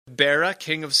Bera,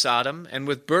 king of Sodom, and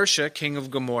with Bersha, king of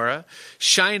Gomorrah,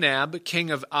 Shinab, king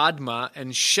of Admah,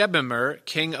 and Shebemer,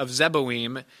 king of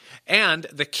Zeboim, and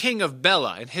the king of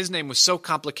Bela. And his name was so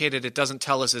complicated it doesn't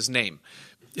tell us his name.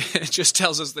 It just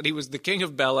tells us that he was the king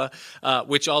of Bela,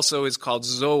 which also is called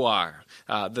Zoar.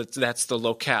 That's the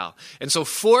locale. And so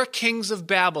 4 kings of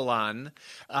Babylon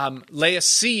lay a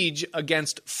siege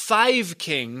against 5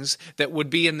 kings that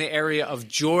would be in the area of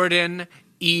Jordan,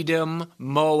 Edom,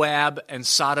 Moab, and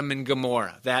Sodom and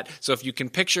Gomorrah. So if you can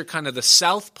picture kind of the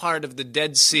south part of the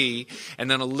Dead Sea, and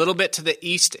then a little bit to the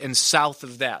east and south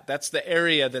of that. That's the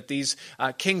area that these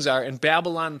kings are. And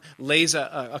Babylon lays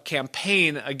a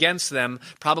campaign against them,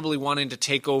 probably wanting to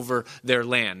take over their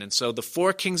land. And so the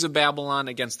 4 kings of Babylon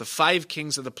against the 5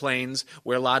 kings of the plains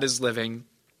where Lot is living.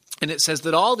 And it says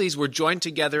that all these were joined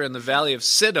together in the valley of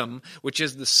Siddim, which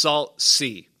is the Salt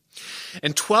Sea.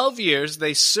 In 12 years,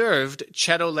 they served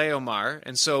Chedorlaomer,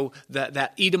 and so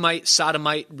that Edomite,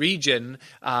 Sodomite region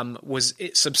was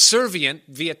subservient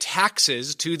via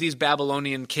taxes to these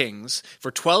Babylonian kings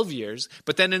for 12 years.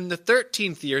 But then in the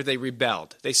 13th year, they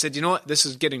rebelled. They said, you know what, this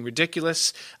is getting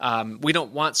ridiculous. We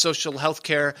don't want social health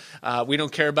care. We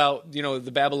don't care about,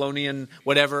 the Babylonian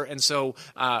whatever. And so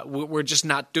we're just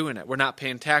not doing it. We're not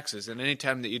paying taxes. And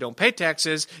anytime that you don't pay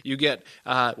taxes, you get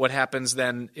what happens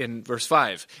then in verse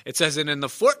 5. It says, and in the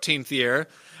 14th year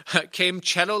came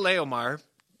Chedorlaomer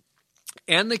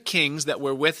and the kings that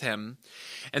were with him,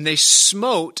 and they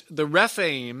smote the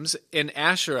Rephaims in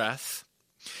Ashereth,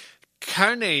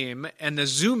 Karnaim, and the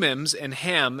Zumims in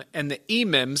Ham, and the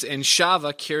Emims in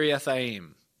Shava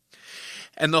Kiriathaim.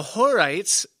 And the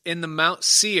Horites in the Mount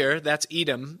Seir, that's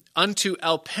Edom, unto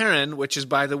Elparan, which is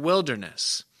by the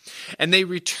wilderness. And they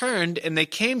returned, and they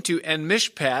came to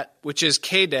En-Mishpat, which is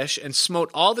Kadesh, and smote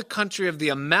all the country of the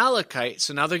Amalekites.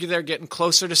 So now they're getting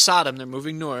closer to Sodom. They're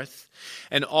moving north.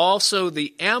 And also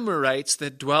the Amorites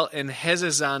that dwelt in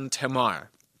Hezazon Tamar.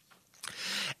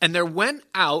 And there went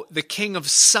out the king of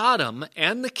Sodom,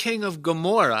 and the king of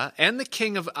Gomorrah, and the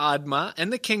king of Admah,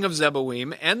 and the king of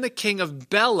Zeboim, and the king of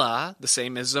Bela, the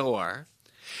same as Zoar.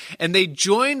 And they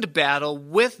joined battle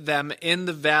with them in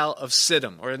the Vale of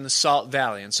Siddim, or in the Salt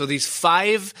Valley. And so these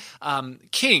 5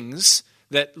 kings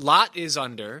that Lot is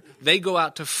under, they go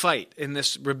out to fight in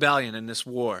this rebellion, in this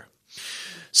war.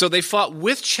 So they fought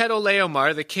with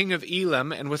Chedorlaomer, the king of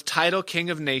Elam, and with Tidal, king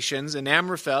of nations, and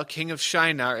Amraphel, king of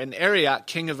Shinar, and Arioch,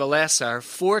 king of Elasar,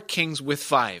 4 kings with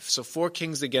 5. So 4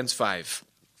 kings against 5.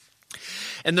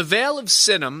 And the Vale of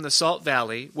Siddim, the Salt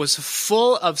Valley, was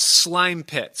full of slime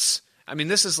pits. I mean,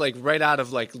 this is like right out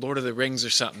of like Lord of the Rings or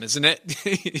something, isn't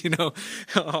it?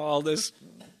 All this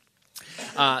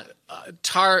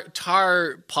tar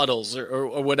puddles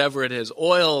or whatever it is,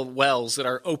 oil wells that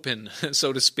are open,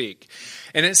 so to speak.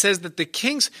 And it says that the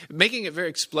kings, making it very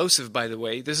explosive, by the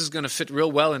way, this is going to fit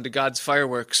real well into God's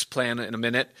fireworks plan in a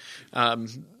minute.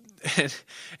 And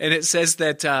it says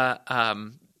that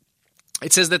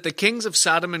the kings of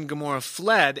Sodom and Gomorrah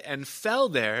fled and fell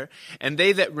there, and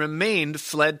they that remained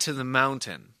fled to the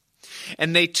mountain.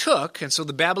 And they took, and so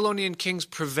the Babylonian kings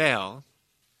prevail,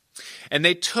 and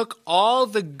they took all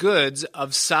the goods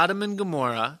of Sodom and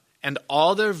Gomorrah and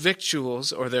all their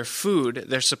victuals or their food,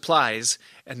 their supplies,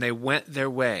 and they went their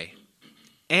way.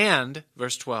 And,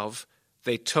 verse 12,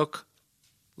 they took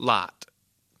Lot,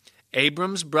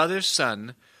 Abram's brother's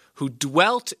son, who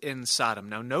dwelt in Sodom.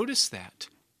 Now notice that.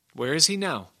 Where is he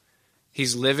now?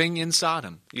 He's living in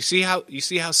Sodom. You see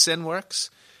how sin works?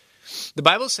 The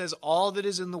Bible says all that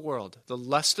is in the world, the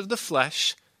lust of the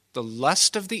flesh, the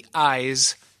lust of the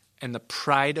eyes, and the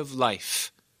pride of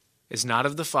life, is not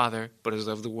of the Father, but is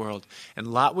of the world. And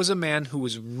Lot was a man who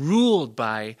was ruled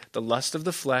by the lust of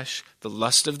the flesh, the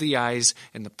lust of the eyes,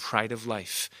 and the pride of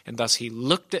life. And thus he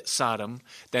looked at Sodom,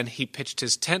 then he pitched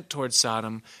his tent towards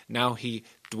Sodom, now he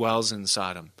dwells in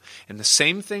Sodom. And the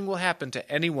same thing will happen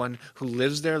to anyone who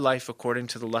lives their life according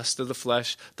to the lust of the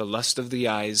flesh, the lust of the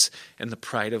eyes, and the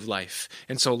pride of life.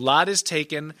 And so Lot is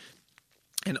taken,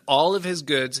 and all of his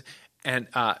goods and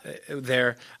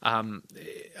their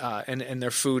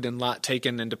food, and Lot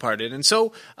taken and departed. And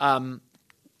so,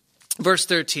 verse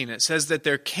 13, it says that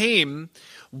there came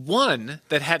one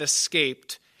that had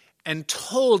escaped and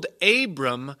told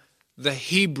Abram the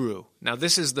Hebrew. Now,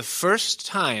 this is the first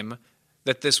time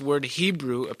that this word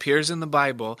Hebrew appears in the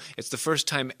Bible. It's the first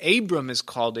time Abram is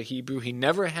called a Hebrew. He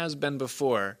never has been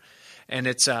before, and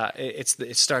it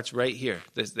starts right here.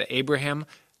 The Abraham,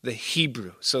 the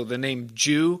Hebrew. So the name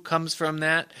Jew comes from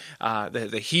that.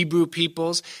 The Hebrew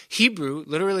peoples. Hebrew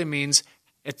literally means,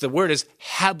 the word is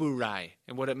Haburai,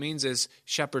 and what it means is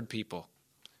shepherd people.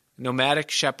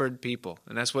 nomadic shepherd people.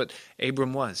 And that's what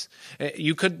Abram was.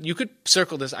 You could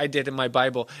circle this. I did in my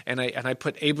Bible, and I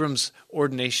put Abram's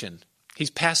ordination. He's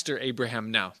Pastor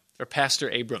Abraham now, or Pastor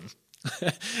Abram.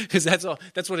 Because that's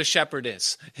what a shepherd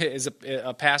is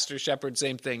a pastor, shepherd,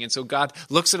 same thing. And so God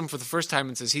looks at him for the first time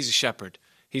and says, he's a shepherd.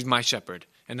 He's my shepherd.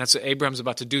 And that's what Abraham's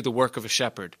about to do, the work of a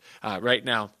shepherd right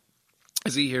now,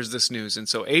 as he hears this news. And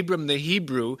so Abram the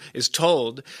Hebrew is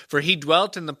told, for he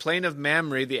dwelt in the plain of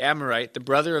Mamre, the Amorite, the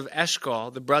brother of Eshcol,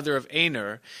 the brother of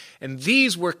Aner, and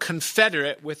these were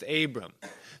confederate with Abram.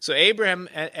 So Abraham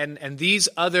and these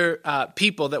other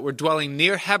people that were dwelling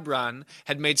near Hebron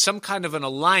had made some kind of an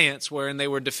alliance wherein they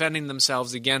were defending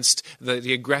themselves against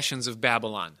the aggressions of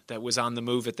Babylon that was on the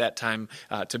move at that time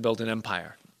to build an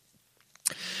empire.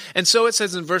 And so it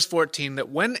says in verse 14 that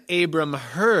when Abram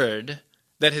heard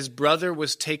that his brother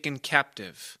was taken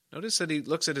captive, notice that he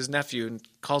looks at his nephew and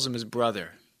calls him his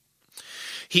brother.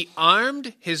 He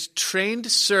armed his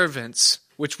trained servants,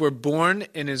 which were born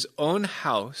in his own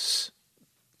house,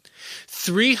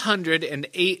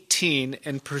 318,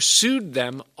 and pursued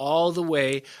them all the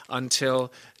way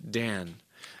until Dan.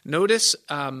 Notice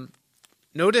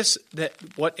that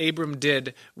what Abram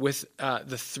did with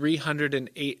the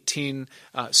 318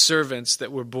 servants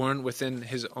that were born within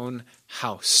his own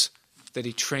house, that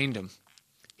he trained them.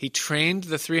 He trained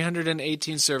the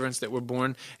 318 servants that were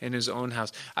born in his own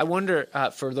house. I wonder,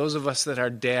 for those of us that are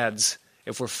dads,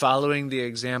 if we're following the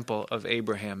example of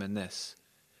Abraham in this.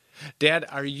 Dad,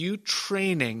 are you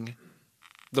training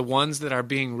the ones that are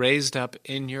being raised up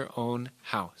in your own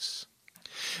house?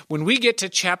 When we get to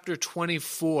chapter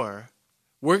 24,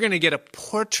 we're going to get a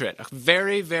portrait, a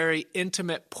very, very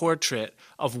intimate portrait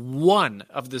of one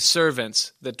of the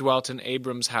servants that dwelt in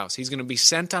Abram's house. He's going to be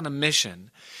sent on a mission.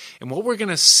 And what we're going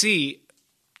to see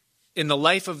in the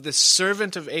life of this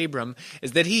servant of Abram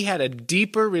is that he had a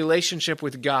deeper relationship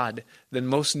with God than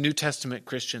most New Testament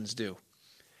Christians do.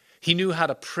 He knew how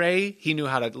to pray. He knew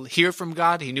how to hear from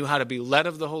God. He knew how to be led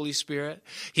of the Holy Spirit.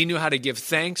 He knew how to give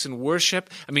thanks and worship.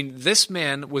 I mean, this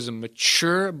man was a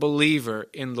mature believer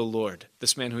in the Lord.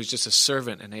 This man who was just a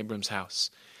servant in Abram's house.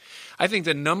 I think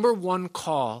the number one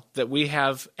call that we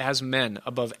have as men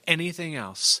above anything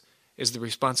else is the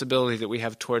responsibility that we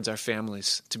have towards our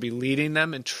families, to be leading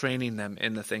them and training them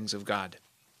in the things of God.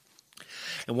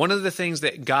 And one of the things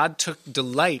that God took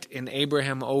delight in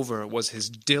Abraham over was his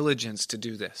diligence to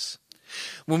do this.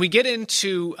 When we get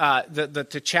into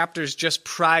the chapters just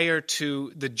prior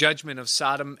to the judgment of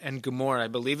Sodom and Gomorrah, I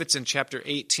believe it's in chapter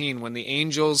 18, when the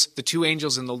two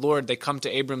angels in the Lord, they come to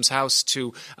Abram's house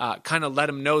to kind of let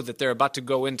him know that they're about to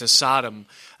go into Sodom,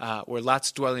 where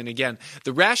Lot's dwelling again.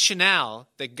 The rationale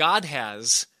that God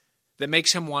has that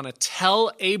makes him want to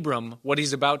tell Abram what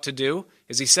he's about to do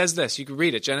is he says this. You can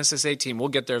read it, Genesis 18. We'll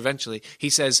get there eventually.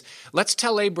 He says, let's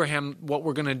tell Abraham what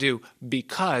we're going to do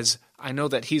because I know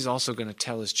that he's also going to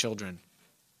tell his children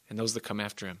and those that come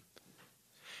after him.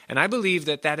 And I believe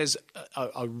that that is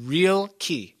a real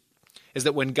key, is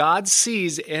that when God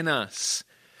sees in us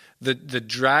the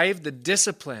drive, the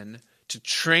discipline to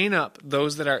train up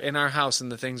those that are in our house in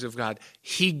the things of God,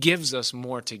 he gives us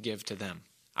more to give to them.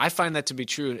 I find that to be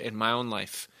true in my own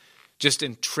life. Just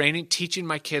in training, teaching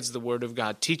my kids the Word of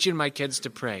God, teaching my kids to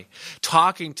pray,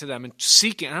 talking to them and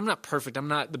seeking. And I'm not perfect. I'm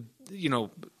not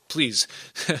please.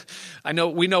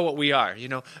 we know what we are,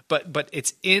 but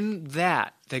it's in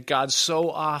that God so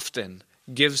often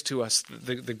gives to us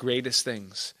the greatest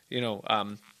things,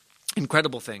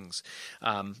 incredible things.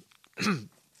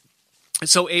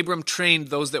 So Abram trained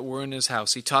those that were in his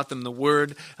house. He taught them the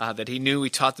word that he knew. He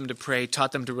taught them to pray,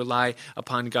 taught them to rely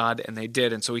upon God, and they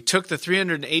did. And so he took the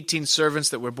 318 servants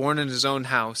that were born in his own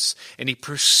house, and he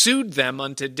pursued them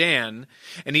unto Dan,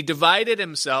 and he divided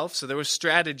himself, so there was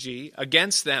strategy,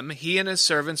 against them, he and his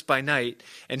servants by night,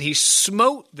 and he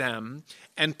smote them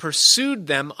and pursued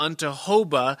them unto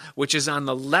Hobah, which is on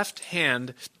the left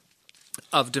hand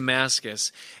of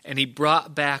Damascus, and he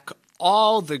brought back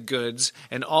all the goods,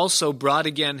 and also brought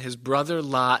again his brother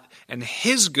Lot and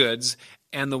his goods,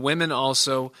 and the women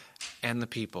also, and the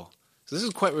people. So this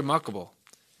is quite remarkable,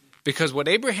 because what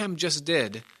Abraham just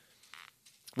did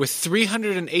with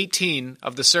 318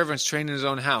 of the servants trained in his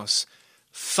own house,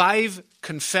 5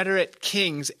 Confederate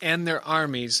kings and their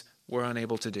armies were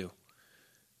unable to do.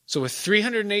 So with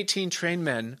 318 trained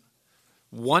men,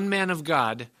 one man of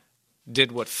God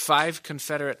did what 5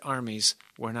 Confederate armies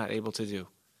were not able to do.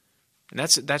 And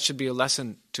that should be a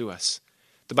lesson to us.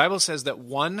 The Bible says that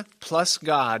 1 plus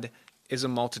God is a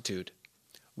multitude.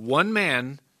 One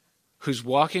man who's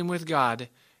walking with God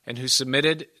and who's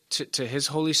submitted to his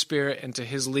Holy Spirit and to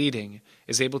his leading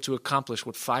is able to accomplish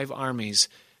what 5 armies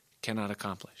cannot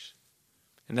accomplish.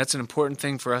 And that's an important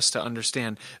thing for us to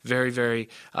understand. Very, very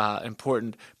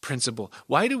important principle.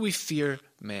 Why do we fear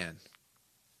man?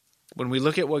 When we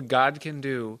look at what God can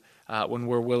do, when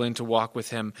we're willing to walk with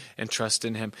him and trust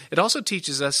in him. It also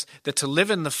teaches us that to live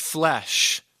in the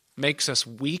flesh makes us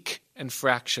weak and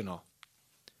fractional.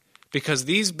 Because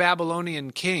these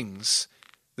Babylonian kings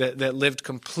that lived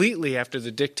completely after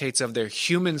the dictates of their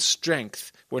human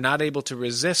strength were not able to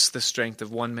resist the strength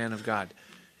of one man of God.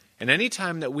 And any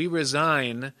time that we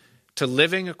resign to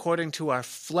living according to our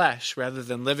flesh rather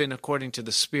than living according to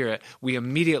the Spirit, we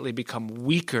immediately become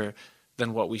weaker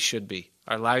than what we should be.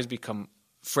 Our lives become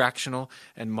fractional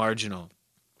and marginal.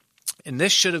 And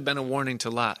this should have been a warning to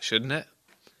Lot, shouldn't it?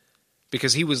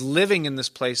 Because he was living in this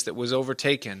place that was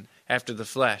overtaken after the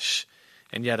flesh,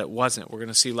 and yet it wasn't. We're going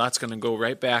to see Lot's going to go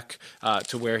right back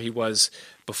to where he was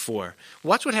before.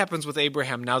 Watch what happens with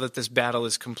Abraham now that this battle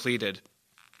is completed.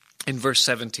 In verse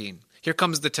 17, here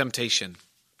comes the temptation.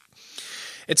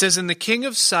 It says, "And the king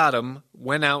of Sodom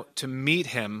went out to meet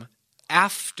him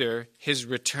after his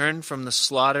return from the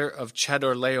slaughter of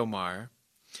Chedorlaomer,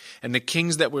 and the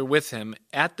kings that were with him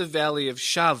at the valley of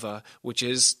Shaveh, which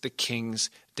is the king's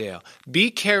dale."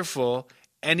 Be careful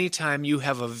anytime you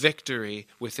have a victory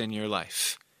within your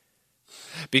life.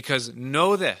 Because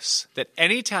know this, that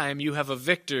anytime you have a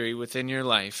victory within your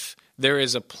life, there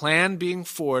is a plan being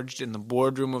forged in the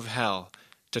boardroom of hell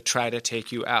to try to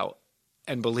take you out.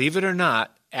 And believe it or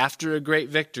not, after a great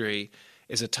victory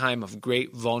is a time of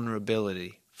great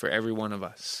vulnerability for every one of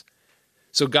us.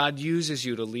 So God uses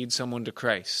you to lead someone to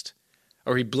Christ.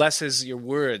 Or he blesses your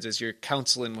words as you're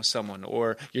counseling with someone.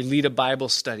 Or you lead a Bible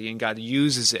study and God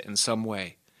uses it in some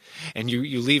way. And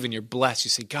you leave and you're blessed. You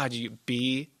say, God, you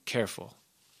be careful.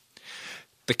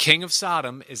 The king of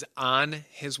Sodom is on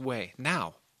his way.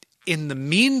 Now, in the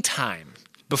meantime,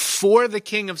 before the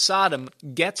king of Sodom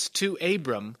gets to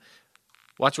Abram,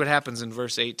 watch what happens in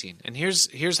verse 18. And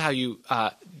here's how you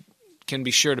can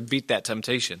be sure to beat that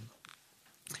temptation.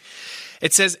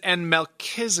 It says, "And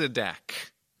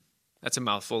Melchizedek," that's a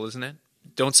mouthful, isn't it?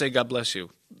 Don't say God bless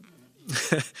you.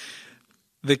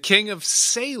 "The king of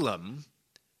Salem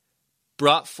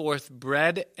brought forth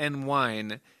bread and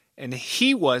wine, and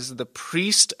he was the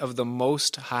priest of the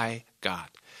Most High God."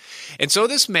 And so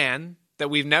this man that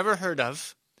we've never heard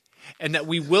of, and that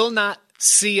we will not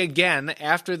see again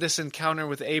after this encounter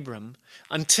with Abram,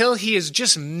 until he is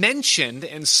just mentioned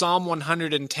in Psalm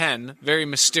 110, very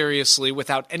mysteriously,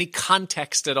 without any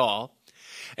context at all.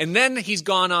 And then he's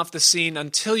gone off the scene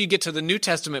until you get to the New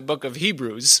Testament book of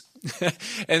Hebrews.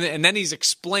 and then he's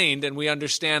explained, and we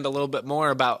understand a little bit more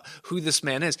about who this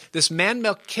man is. This man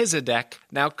Melchizedek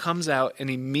now comes out and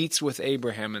he meets with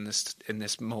Abraham in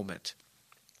this moment.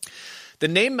 The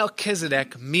name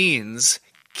Melchizedek means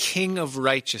King of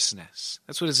Righteousness.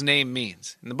 That's what his name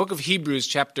means. In the book of Hebrews,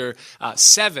 chapter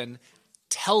 7,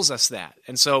 tells us that.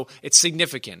 And so it's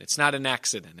significant. It's not an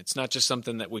accident. It's not just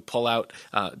something that we pull out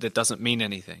that doesn't mean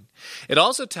anything. It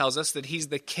also tells us that he's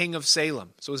the King of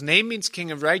Salem. So his name means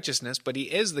King of Righteousness, but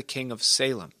he is the King of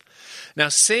Salem. Now,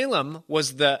 Salem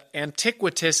was the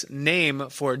antiquitous name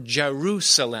for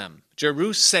Jerusalem.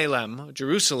 Jerusalem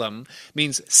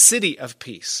means city of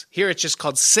peace. Here it's just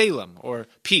called Salem, or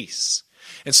peace.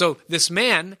 And so this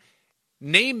man,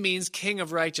 name means King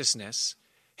of Righteousness.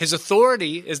 His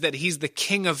authority is that he's the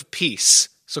King of Peace.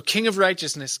 So King of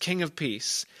Righteousness, King of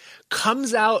Peace,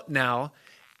 comes out now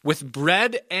with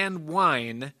bread and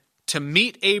wine to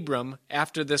meet Abram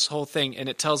after this whole thing. And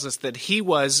it tells us that he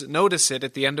was, notice it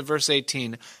at the end of verse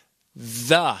 18,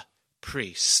 the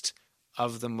priest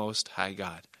of the Most High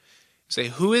God. Say,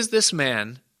 who is this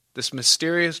man, this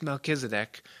mysterious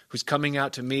Melchizedek, who's coming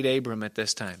out to meet Abram at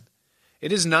this time?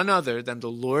 It is none other than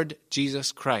the Lord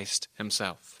Jesus Christ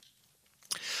himself.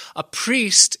 A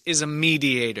priest is a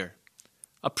mediator.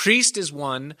 A priest is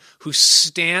one who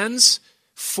stands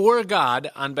for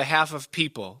God on behalf of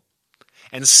people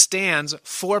and stands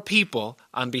for people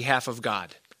on behalf of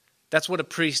God. That's what a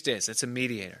priest is. It's a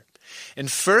mediator. In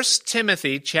 1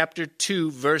 Timothy chapter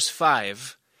 2, verse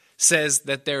 5, says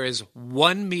that there is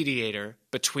one mediator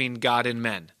between God and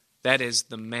men. That is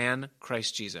the man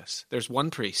Christ Jesus. There's one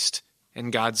priest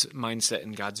in God's mindset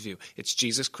and God's view. It's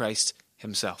Jesus Christ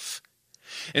himself.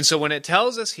 And so when it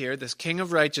tells us here, this King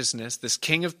of Righteousness, this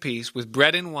King of Peace with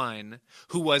bread and wine,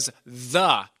 who was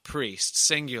the priest,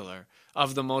 singular,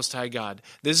 of the Most High God,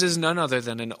 this is none other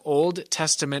than an Old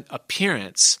Testament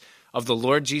appearance of the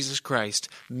Lord Jesus Christ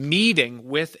meeting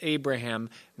with Abraham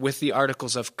with the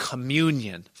articles of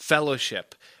communion,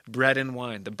 fellowship, bread and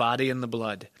wine, the body and the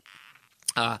blood.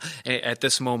 At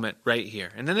this moment right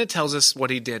here. And then it tells us what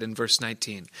he did in verse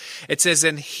 19. It says,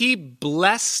 and he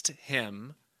blessed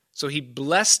him, So he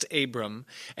blessed Abram,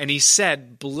 and he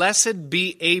said, "Blessed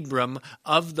be Abram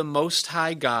of the Most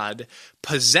High God,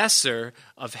 possessor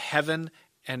of heaven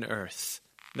and earth."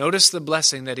 Notice the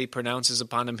blessing that he pronounces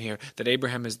upon him here, that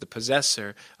Abraham is the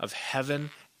possessor of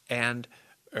heaven and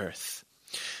earth.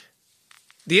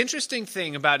 The interesting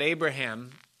thing about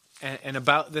Abraham and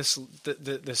about this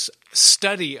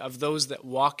study of those that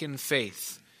walk in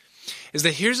faith is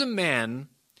that here's a man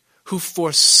who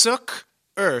forsook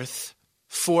earth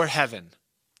for heaven.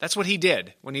 That's what he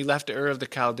did when he left Ur of the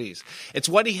Chaldees. It's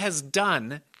what he has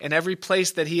done in every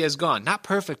place that he has gone. Not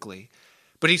perfectly,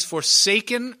 but he's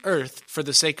forsaken earth for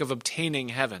the sake of obtaining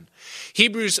heaven.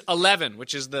 Hebrews 11,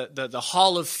 which is the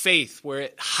hall of faith, where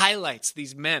it highlights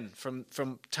these men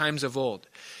from times of old.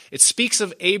 It speaks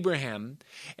of Abraham,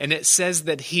 and it says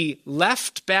that he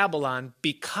left Babylon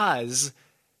because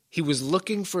he was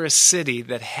looking for a city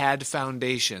that had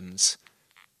foundations,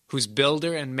 whose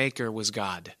builder and maker was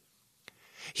God.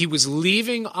 He was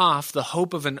leaving off the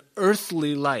hope of an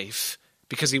earthly life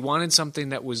because he wanted something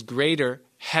that was greater,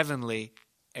 heavenly,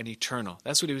 and eternal.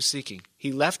 That's what he was seeking.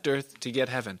 He left earth to get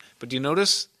heaven. But do you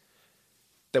notice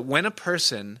that when a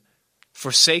person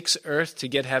forsakes earth to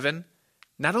get heaven,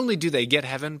 not only do they get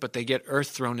heaven, but they get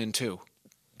earth thrown in too.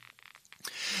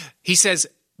 He says,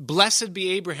 "Blessed be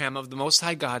Abraham of the Most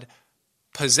High God,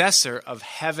 possessor of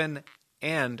heaven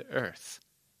and earth."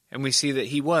 And we see that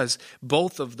he was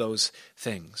both of those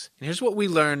things. And here's what we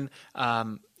learn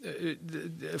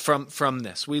from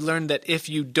this. We learn that if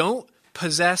you don't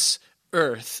possess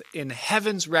earth in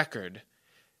heaven's record,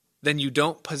 then you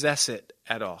don't possess it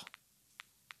at all.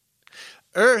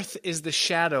 Earth is the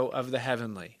shadow of the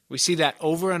heavenly. We see that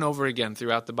over and over again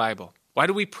throughout the Bible. Why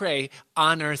do we pray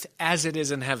on earth as it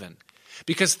is in heaven?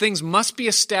 Because things must be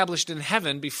established in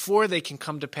heaven before they can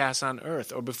come to pass on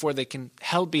earth, or before they can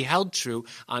be held true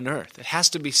on earth. It has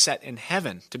to be set in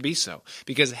heaven to be so,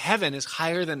 because heaven is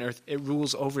higher than earth. It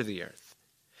rules over the earth.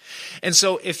 And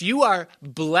so if you are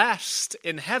blessed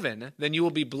in heaven, then you will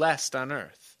be blessed on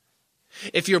earth.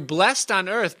 If you're blessed on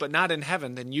earth but not in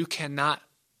heaven, then you cannot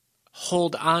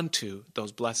hold on to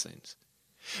those blessings.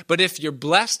 But if you're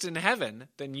blessed in heaven,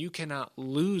 then you cannot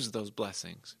lose those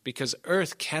blessings, because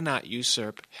earth cannot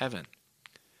usurp heaven.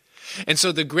 And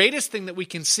so the greatest thing that we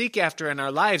can seek after in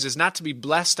our lives is not to be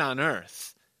blessed on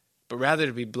earth, but rather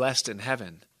to be blessed in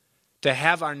heaven, to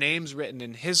have our names written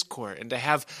in his court, and to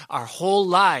have our whole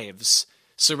lives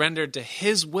surrendered to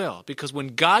his will, because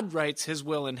when God writes his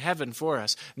will in heaven for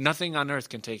us, nothing on earth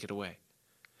can take it away.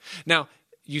 Now,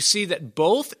 you see that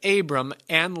both Abram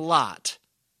and Lot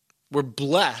were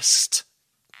blessed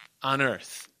on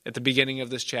earth at the beginning of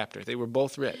this chapter. They were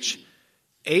both rich.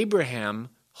 Abraham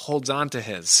holds on to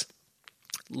his.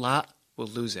 Lot will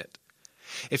lose it.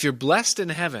 If you're blessed in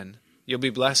heaven, you'll be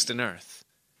blessed in earth.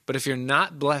 But if you're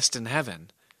not blessed in heaven,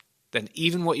 then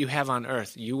even what you have on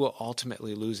earth, you will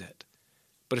ultimately lose it.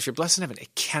 But if you're blessed in heaven,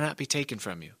 it cannot be taken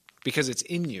from you, because it's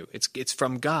in you. It's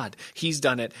from God. He's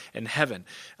done it in heaven.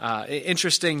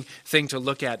 Interesting thing to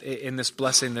look at in this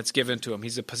blessing that's given to him.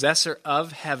 He's a possessor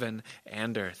of heaven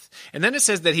and earth. And then it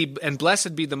says that and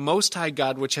blessed be the Most High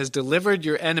God, which has delivered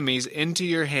your enemies into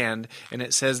your hand. And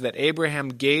it says that Abraham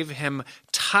gave him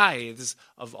tithes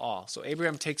of all. So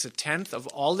Abraham takes a tenth of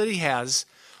all that he has,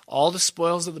 all the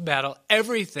spoils of the battle,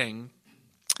 everything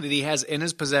that he has in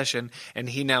his possession, and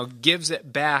he now gives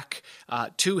it back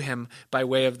to him by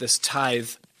way of this tithe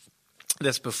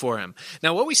that's before him.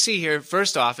 Now, what we see here,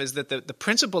 first off, is that the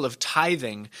principle of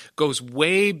tithing goes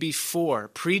way before,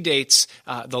 predates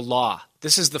the law.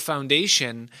 This is the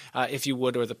foundation, if you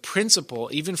would, or the principle,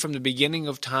 even from the beginning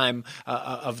of time,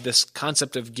 of this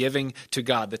concept of giving to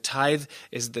God. The tithe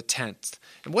is the tenth.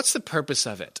 And what's the purpose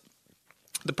of it?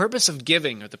 The purpose of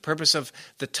giving, or the purpose of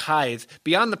the tithe,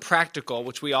 beyond the practical,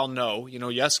 which we all know,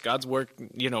 yes, God's work,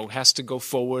 has to go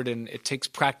forward, and it takes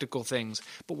practical things.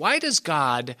 But why does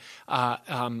God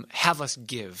have us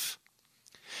give?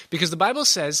 Because the Bible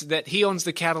says that he owns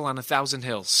the cattle on 1,000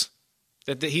 hills.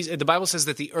 The Bible says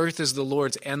that the earth is the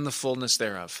Lord's and the fullness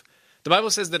thereof. The Bible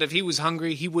says that if he was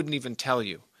hungry, he wouldn't even tell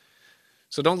you.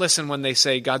 So don't listen when they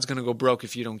say God's going to go broke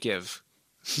if you don't give.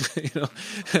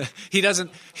 He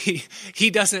doesn't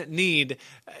need,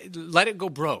 let it go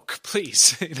broke,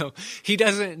 please. He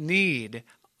doesn't need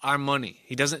our money.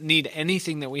 He doesn't need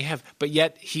anything that we have, but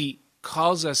yet he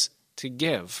calls us to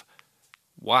give.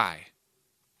 Why?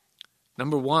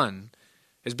 Number one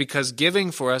is because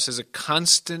giving for us is a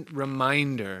constant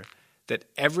reminder that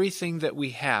everything that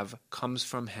we have comes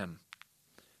from him.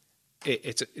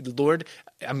 It's Lord,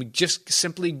 I'm just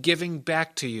simply giving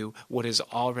back to you what is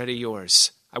already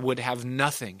yours. I would have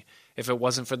nothing if it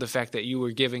wasn't for the fact that you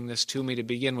were giving this to me to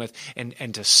begin with.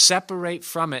 And to separate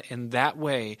from it in that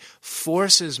way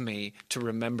forces me to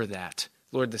remember that.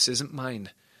 Lord, this isn't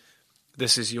mine.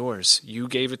 This is yours. You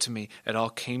gave it to me. It all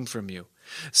came from you.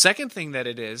 Second thing that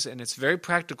it is, and it's very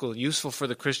practical, useful for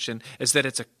the Christian, is that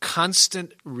it's a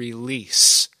constant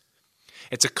release.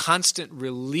 It's a constant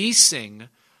releasing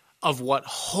of what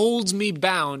holds me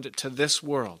bound to this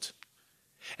world.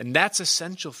 And that's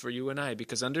essential for you and I,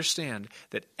 because understand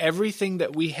that everything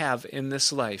that we have in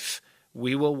this life,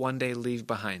 we will one day leave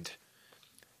behind.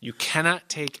 You cannot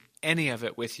take any of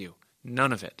it with you.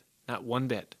 None of it. Not one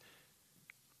bit.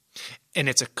 And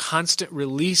it's a constant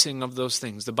releasing of those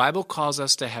things. The Bible calls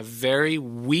us to have very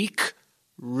weak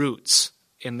roots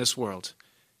in this world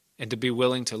and to be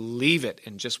willing to leave it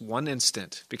in just one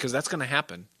instant, because that's going to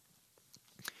happen.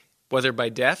 Whether by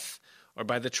death or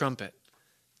by the trumpet,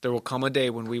 there will come a day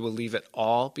when we will leave it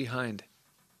all behind.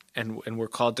 And we're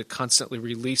called to constantly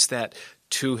release that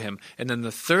to him. And then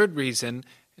the third reason,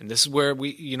 and this is where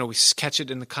we catch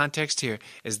it in the context here,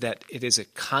 is that it is a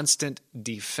constant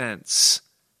defense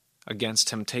against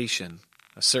temptation,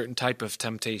 a certain type of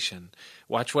temptation.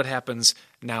 Watch what happens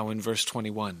now in verse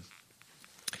 21.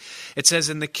 It says,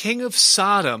 "And the king of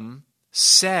Sodom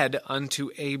said unto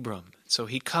Abram," so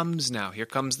he comes now. Here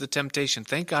comes the temptation.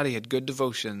 Thank God he had good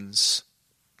devotions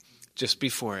just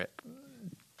before it.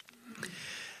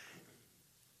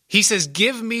 He says,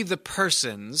 "Give me the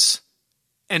persons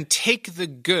and take the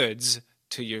goods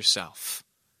to yourself."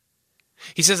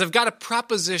 He says, "I've got a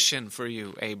proposition for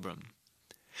you, Abram.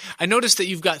 I notice that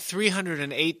you've got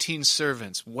 318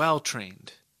 servants,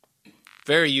 well-trained,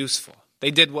 very useful. They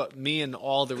did what me and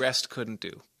all the rest couldn't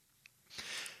do.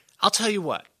 I'll tell you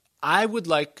what, I would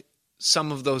like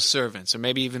some of those servants, or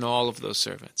maybe even all of those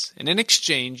servants. And in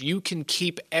exchange, you can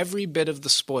keep every bit of the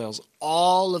spoils,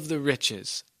 all of the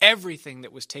riches, everything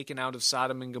that was taken out of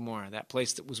Sodom and Gomorrah, that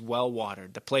place that was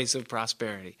well-watered, the place of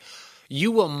prosperity.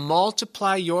 You will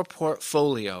multiply your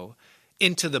portfolio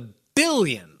into the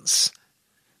billions.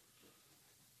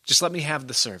 Just let me have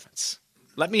the servants.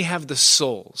 Let me have the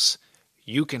souls.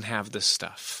 You can have the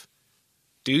stuff."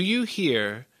 Do you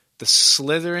hear the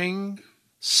slithering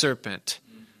serpent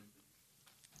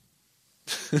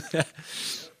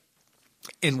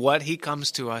in what he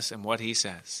comes to us and what he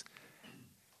says?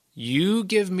 You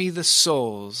give me the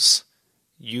souls,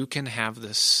 you can have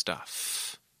the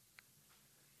stuff.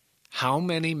 How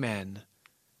many men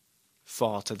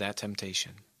fall to that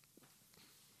temptation?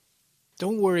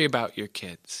 Don't worry about your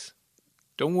kids.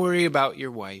 Don't worry about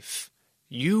your wife.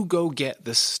 You go get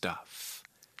the stuff.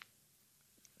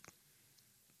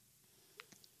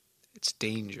 It's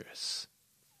dangerous.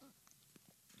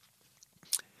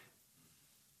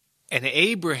 And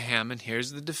Abraham, and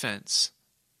here's the defense,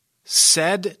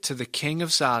 said to the king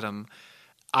of Sodom,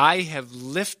 "I have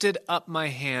lifted up my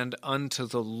hand unto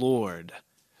the Lord,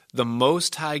 the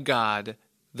Most High God,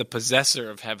 the possessor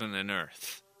of heaven and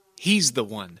earth." He's the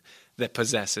one that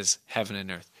possesses heaven and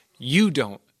earth. You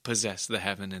don't possess the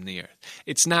heaven and the earth.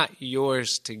 It's not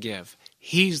yours to give.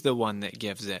 He's the one that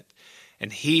gives it.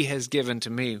 And he has given to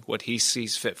me what he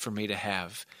sees fit for me to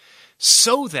have.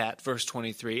 So that, verse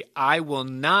 23, I will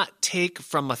not take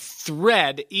from a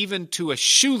thread even to a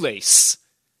shoelace,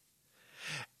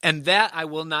 and that I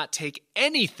will not take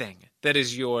anything that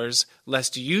is yours,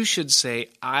 lest you should say,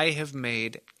 I have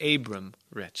made Abram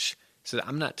rich. So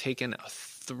I'm not taking a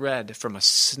thread from a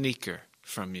sneaker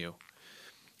from you.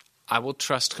 I will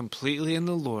trust completely in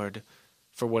the Lord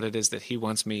for what it is that he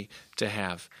wants me to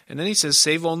have. And then he says,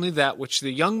 save only that which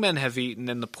the young men have eaten,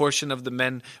 and the portion of the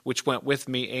men which went with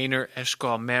me, Aner,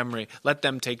 Eshcol, Mamre, let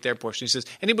them take their portion. He says,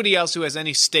 anybody else who has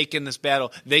any stake in this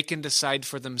battle, they can decide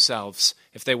for themselves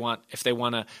if they want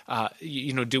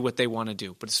to do what they want to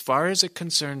do. But as far as it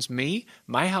concerns me,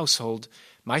 my household,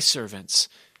 my servants,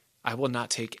 I will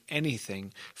not take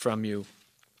anything from you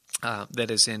that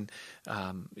is in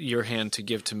your hand to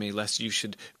give to me, lest you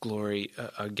should glory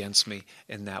against me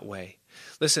in that way.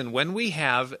 Listen, when we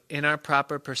have in our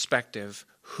proper perspective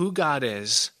who God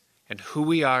is and who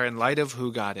we are in light of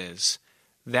who God is,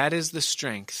 that is the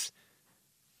strength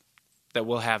that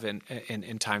we'll have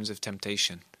in times of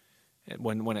temptation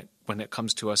when it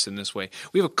comes to us in this way.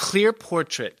 We have a clear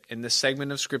portrait in this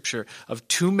segment of Scripture of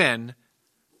two men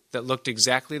that looked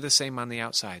exactly the same on the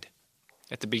outside.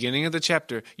 At the beginning of the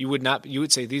chapter, you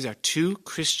would say these are two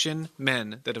Christian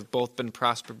men that have both been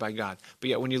prospered by God. But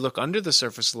yet when you look under the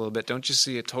surface a little bit, don't you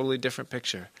see a totally different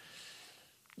picture?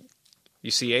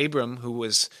 You see Abram, who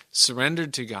was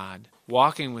surrendered to God,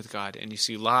 walking with God, and you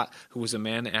see Lot, who was a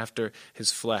man after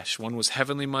his flesh. One was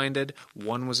heavenly minded,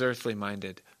 one was earthly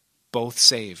minded, both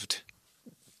saved.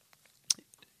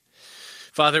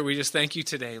 Father, we just thank you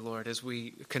today, Lord, as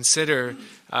we consider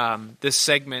this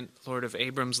segment, Lord, of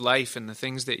Abram's life and the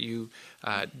things that you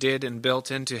did and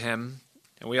built into him.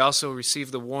 And we also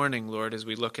receive the warning, Lord, as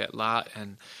we look at Lot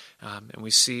and we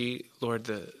see, Lord,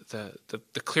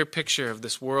 the clear picture of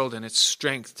this world and its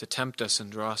strength to tempt us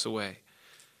and draw us away.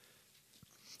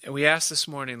 And we ask this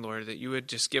morning, Lord, that you would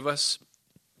just give us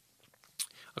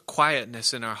a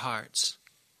quietness in our hearts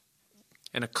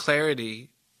and a clarity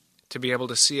to be able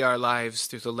to see our lives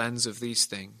through the lens of these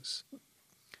things.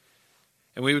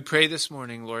 And we would pray this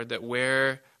morning, Lord, that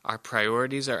where our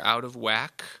priorities are out of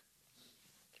whack,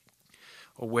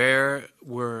 or where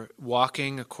we're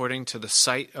walking according to the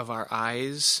sight of our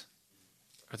eyes,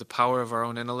 or the power of our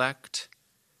own intellect,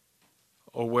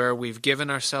 or where we've given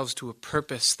ourselves to a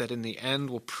purpose that in the end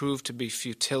will prove to be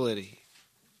futility,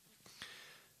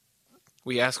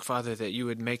 we ask, Father, that you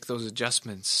would make those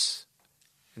adjustments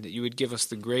and that you would give us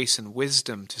the grace and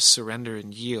wisdom to surrender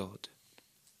and yield.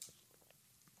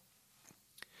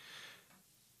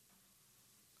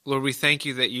 Lord, we thank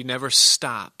you that you never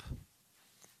stop,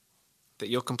 that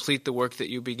you'll complete the work that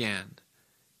you began.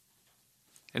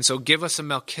 And so give us a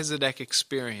Melchizedek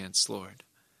experience, Lord.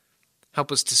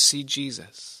 Help us to see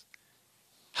Jesus.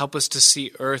 Help us to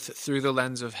see earth through the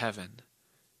lens of heaven.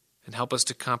 And help us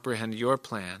to comprehend your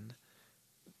plan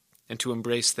and to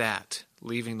embrace that,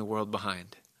 leaving the world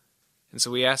behind. And so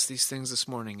we ask these things this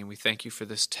morning, and we thank you for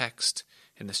this text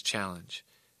and this challenge.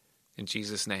 In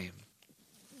Jesus' name,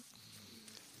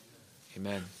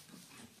 amen.